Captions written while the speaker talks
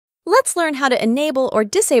Let's learn how to enable or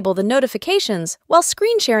disable the notifications while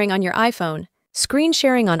screen sharing on your iPhone. Screen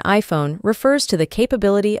sharing on iPhone refers to the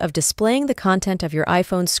capability of displaying the content of your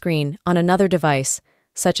iPhone screen on another device,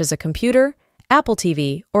 such as a computer, Apple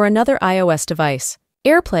TV, or another iOS device.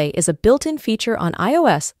 AirPlay is a built-in feature on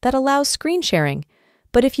iOS that allows screen sharing,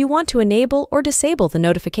 but if you want to enable or disable the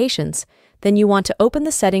notifications, then you want to open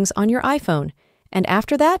the settings on your iPhone, and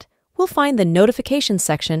after that, we'll find the Notifications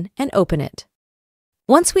section and open it.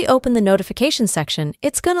 Once we open the Notifications section,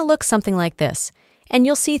 it's going to look something like this, and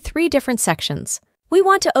you'll see 3 different sections. We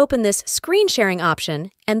want to open this screen sharing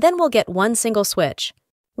option, and then we'll get one single switch.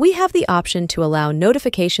 We have the option to allow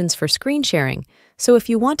notifications for screen sharing, so if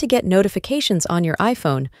you want to get notifications on your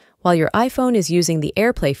iPhone while your iPhone is using the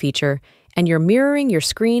AirPlay feature and you're mirroring your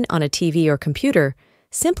screen on a TV or computer,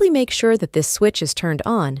 simply make sure that this switch is turned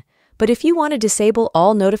on. But if you want to disable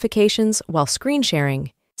all notifications while screen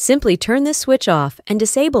sharing, simply turn this switch off and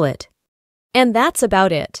disable it. And that's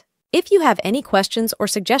about it. If you have any questions or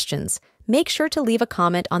suggestions, make sure to leave a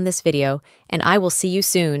comment on this video, and I will see you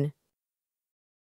soon.